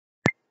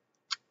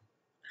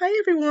Hi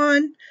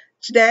everyone!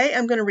 Today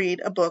I'm going to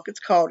read a book.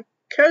 It's called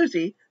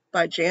Cozy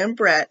by Jan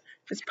Brett.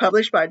 It's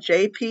published by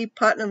J.P.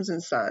 Putnam &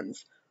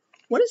 Sons.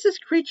 What is this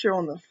creature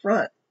on the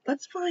front?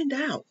 Let's find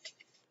out.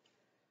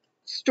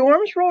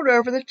 Storms rolled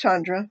over the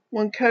tundra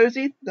when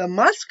Cozy the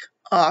musk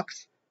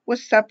ox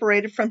was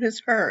separated from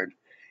his herd.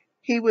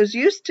 He was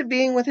used to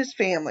being with his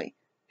family.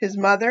 His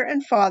mother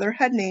and father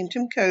had named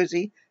him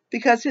Cozy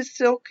because his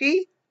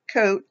silky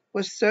coat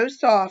was so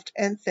soft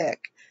and thick.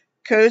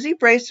 Cozy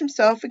braced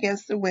himself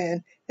against the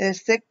wind, and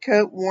his thick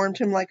coat warmed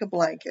him like a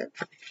blanket.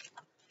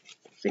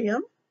 See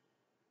him?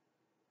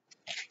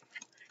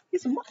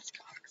 He's a musk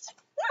ox.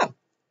 Wow,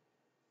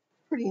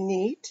 pretty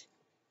neat.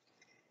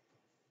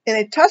 In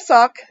a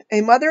tussock, a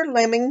mother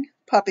lemming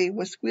puppy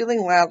was squealing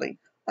loudly.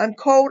 I'm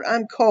cold,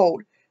 I'm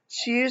cold.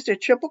 She used a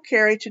triple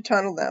carry to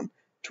tunnel them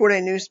toward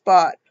a new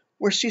spot,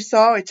 where she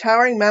saw a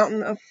towering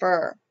mountain of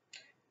fur.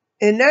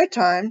 In no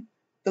time,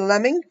 the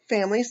lemming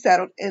family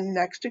settled in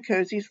next to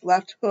Cozy's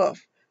left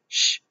hoof.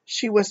 Shh,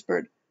 she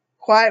whispered.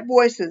 Quiet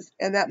voices,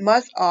 and that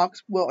musk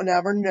ox will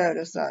never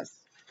notice us.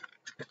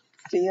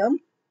 See him?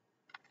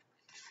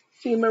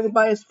 See him over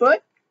by his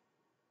foot?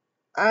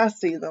 I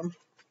see them.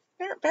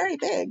 They're very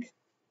big.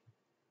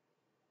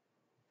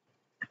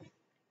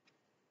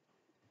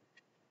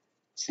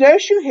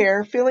 Snowshoe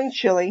Hare, feeling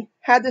chilly,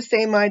 had the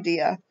same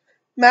idea.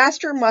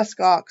 Master Musk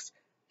Ox,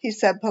 he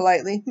said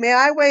politely, may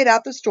I wait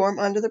out the storm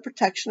under the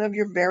protection of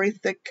your very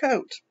thick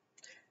coat?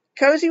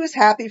 Cozy was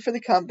happy for the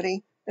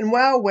company, and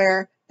well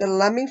aware that a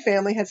lemming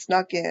family had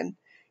snuck in.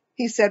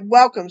 He said,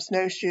 Welcome,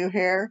 Snowshoe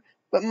Hare,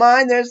 but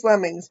mind those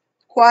lemmings.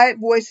 Quiet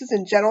voices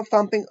and gentle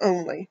thumping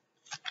only.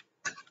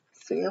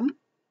 See him?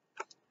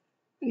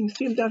 You can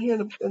see him down here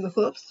in the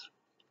hoofs.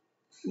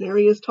 And there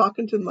he is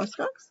talking to the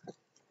muskox.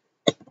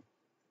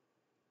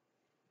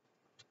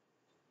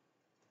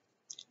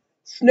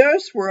 Snow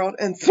swirled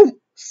and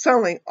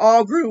suddenly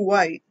all grew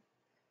white.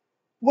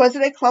 Was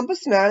it a clump of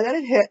snow that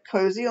had hit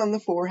Cozy on the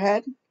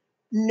forehead?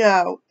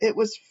 No, it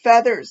was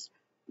feathers.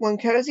 When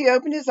Cozy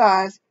opened his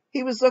eyes,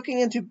 he was looking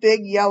into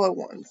big yellow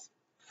ones.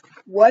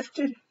 What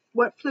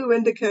flew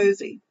into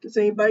Cozy? Does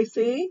anybody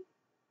see?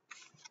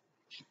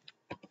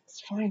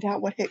 Let's find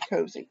out what hit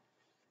Cozy.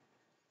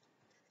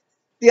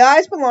 The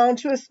eyes belonged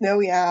to a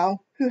snowy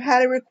owl who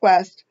had a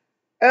request.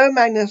 Oh,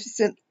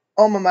 magnificent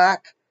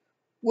Almanac,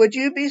 would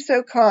you be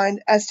so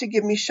kind as to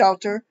give me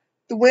shelter?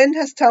 The wind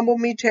has tumbled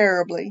me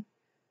terribly.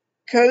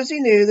 Cozy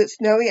knew that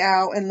Snowy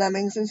Owl and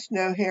lemmings and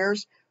snow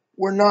hares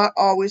were not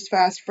always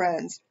fast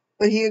friends,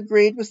 but he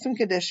agreed with some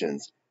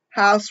conditions.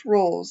 House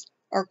rules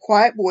are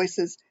quiet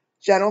voices,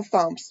 gentle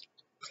thumps,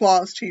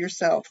 claws to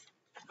yourself.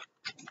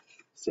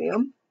 See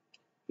him?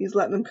 He's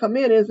letting them come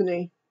in, isn't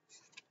he?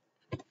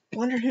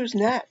 Wonder who's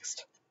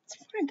next.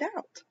 Let's find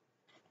out.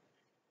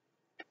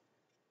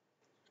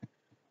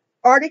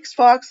 Arctic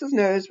Fox's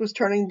nose was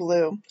turning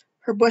blue.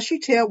 Her bushy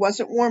tail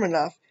wasn't warm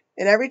enough,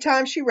 and every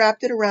time she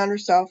wrapped it around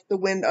herself, the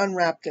wind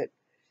unwrapped it.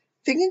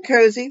 Thinking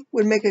Cozy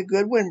would make a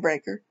good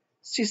windbreaker,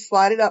 she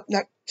slided up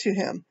next to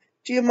him.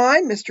 Do you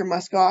mind, Mr.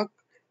 Musk Ox,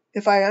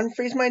 if I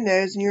unfreeze my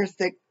nose in your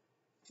thick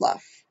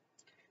fluff?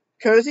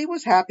 Cozy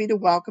was happy to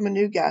welcome a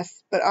new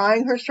guest, but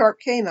eyeing her sharp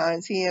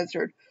canines, he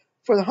answered,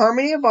 For the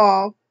harmony of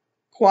all,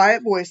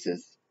 quiet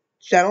voices,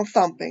 gentle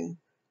thumping,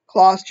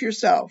 claws to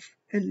yourself,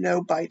 and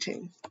no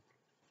biting.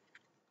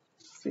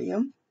 See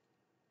him?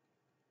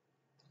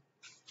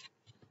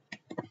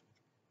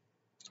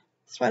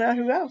 Let's find out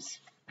who else.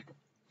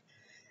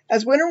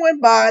 As winter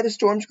went by, the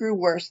storms grew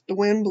worse. The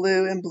wind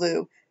blew and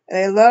blew, and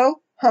a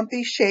low,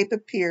 humpy shape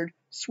appeared,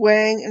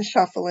 swaying and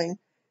shuffling.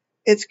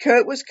 Its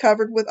coat was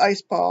covered with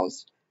ice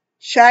balls.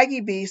 Shaggy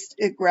beast,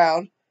 it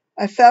growled.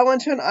 I fell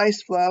into an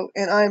ice floe,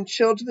 and I am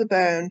chilled to the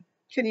bone.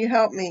 Can you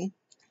help me?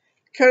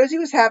 Cozy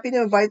was happy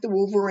to invite the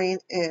Wolverine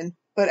in,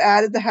 but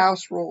added the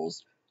house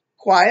rules.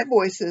 Quiet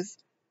voices,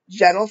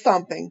 gentle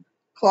thumping,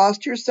 claws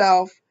to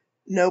yourself,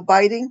 no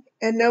biting,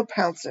 and no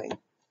pouncing.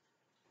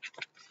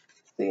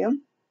 See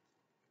him?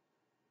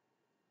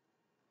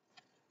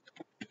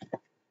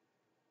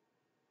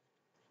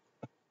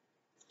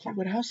 Okay,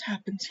 what else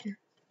happens here?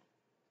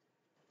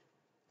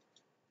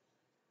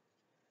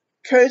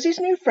 Cozy's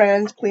new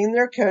friends cleaned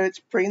their coats,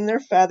 preened their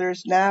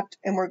feathers, napped,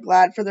 and were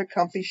glad for their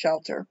comfy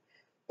shelter.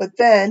 But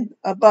then,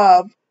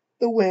 above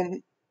the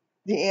wind,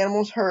 the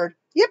animals heard,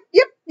 Yip,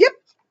 yip, yip.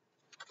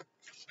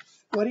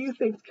 What do you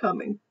think's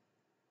coming?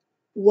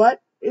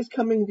 What is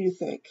coming, do you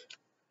think?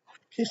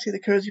 Can you see the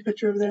Cozy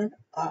picture over there?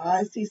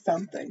 I see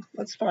something.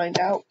 Let's find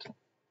out.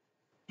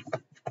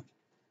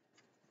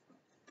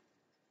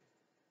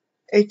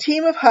 A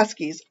team of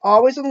huskies,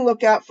 always on the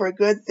lookout for a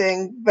good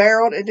thing,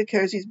 barreled into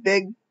Cozy's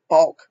big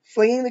bulk,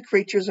 flinging the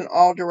creatures in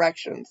all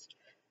directions.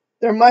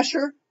 Their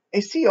musher, a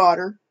sea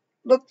otter,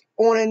 looked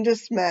on in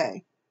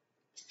dismay.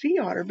 Sea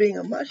otter being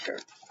a musher.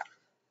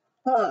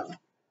 Huh.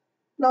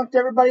 Knocked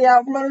everybody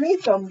out from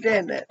underneath them,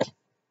 didn't it?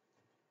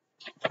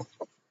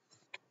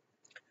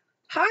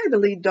 Hi, the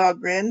lead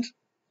dog grinned.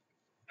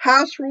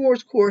 House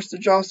roars chorused the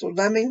jostled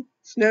lemming,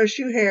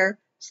 snowshoe hare,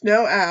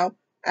 snow owl,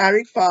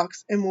 Arctic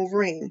fox, and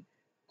wolverine.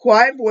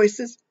 Quiet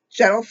voices,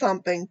 gentle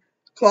thumping,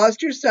 Claws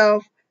to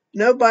yourself,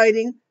 no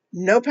biting,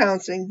 no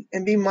pouncing,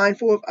 and be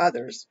mindful of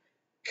others.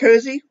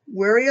 Cozy,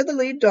 wary of the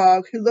lead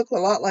dog, who looked a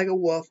lot like a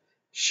wolf,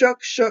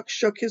 shook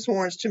his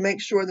horns to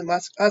make sure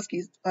the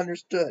huskies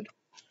understood.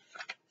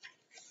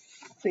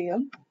 See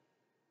him?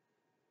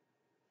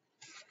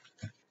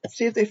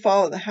 See if they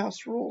follow the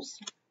house rules.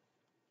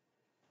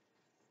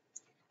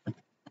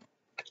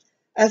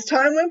 As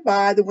time went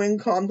by, the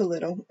wind calmed a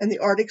little, and the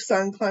Arctic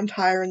sun climbed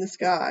higher in the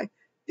sky.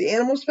 The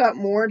animals felt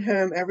more at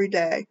home every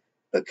day,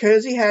 but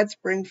Cozy had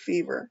spring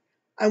fever.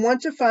 I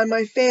want to find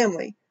my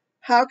family.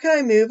 How can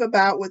I move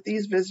about with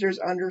these visitors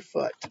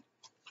underfoot?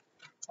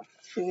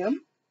 See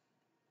him?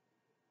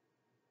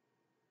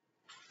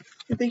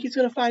 You think he's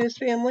going to find his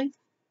family?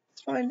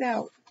 Let's find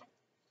out.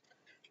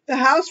 The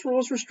house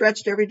rules were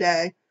stretched every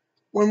day.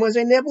 When was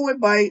a nibble would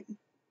bite,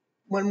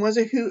 when was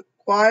a hoot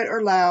quiet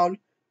or loud,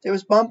 there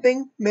was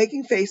bumping,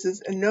 making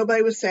faces, and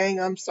nobody was saying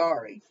I'm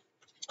sorry.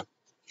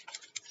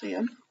 See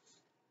him?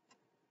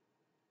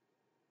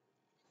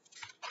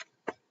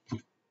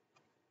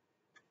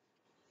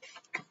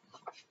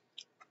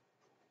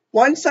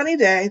 One sunny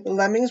day, the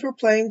lemmings were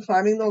playing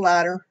climbing the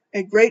ladder.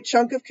 A great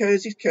chunk of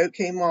Cozy's coat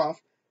came off.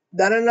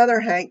 Then another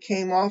hank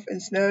came off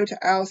and snowed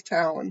to Al's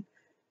talon.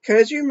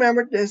 Cozy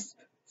remembered this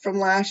from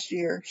last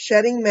year.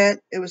 Shedding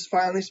meant it was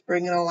finally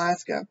spring in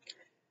Alaska.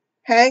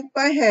 Hank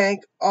by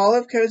hank, all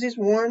of Cozy's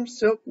warm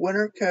silk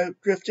winter coat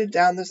drifted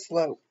down the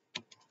slope.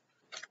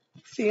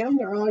 See him?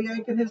 They're all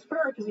yanking his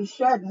fur because he's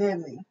shedding,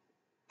 isn't he?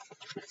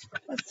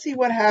 Let's see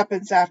what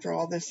happens after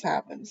all this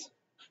happens.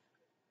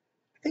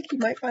 I think he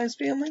might find his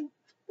family.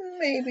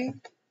 Maybe.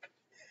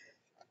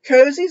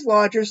 Cozy's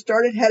lodgers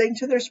started heading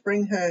to their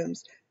spring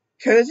homes.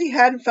 Cozy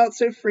hadn't felt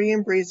so free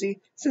and breezy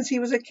since he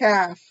was a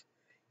calf.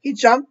 He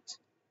jumped,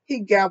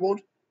 he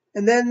gabbled,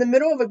 and then in the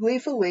middle of a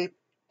gleeful leap,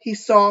 he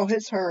saw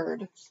his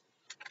herd.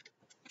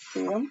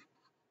 See him?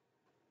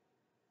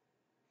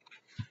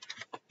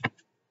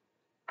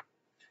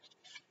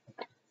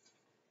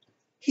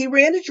 He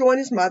ran to join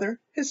his mother,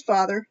 his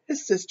father,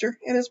 his sister,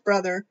 and his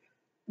brother.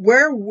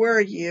 Where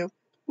were you?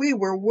 We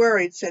were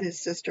worried, said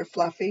his sister,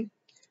 Fluffy.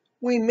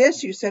 We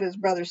miss you, said his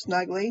brother,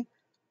 Snuggly.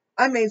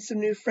 I made some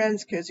new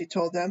friends, Cozy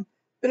told them,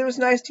 but it was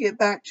nice to get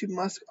back to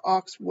Musk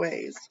Ox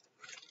ways.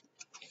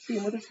 See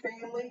him with his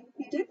family?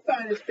 He did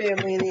find his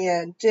family in the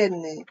end,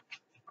 didn't he?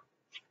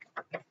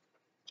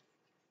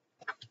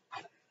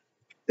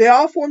 They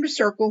all formed a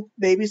circle,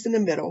 babies in the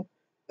middle,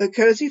 but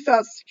Cozy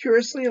felt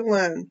curiously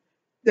alone.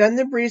 Then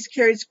the breeze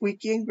carried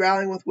Squeaky and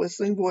Growling with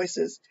whistling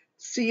voices.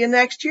 See you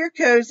next year,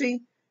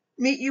 Cozy.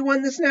 Meet you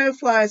when the snow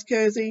flies,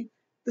 Cozy.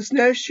 The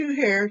snowshoe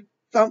hare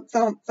thump,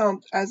 thump,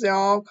 thumped as they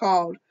all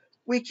called.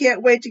 We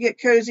can't wait to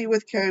get cozy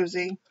with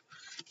Cozy.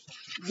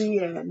 The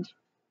end.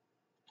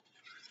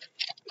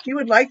 If you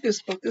would like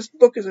this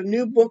book is a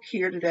new book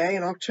here today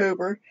in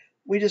October.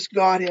 We just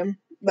got him,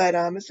 but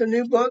it's a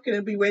new book and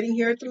it'll be waiting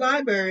here at the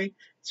library.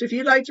 So if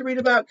you'd like to read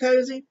about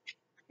Cozy,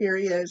 here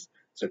he is.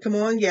 So come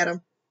on, get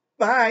him.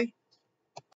 Bye.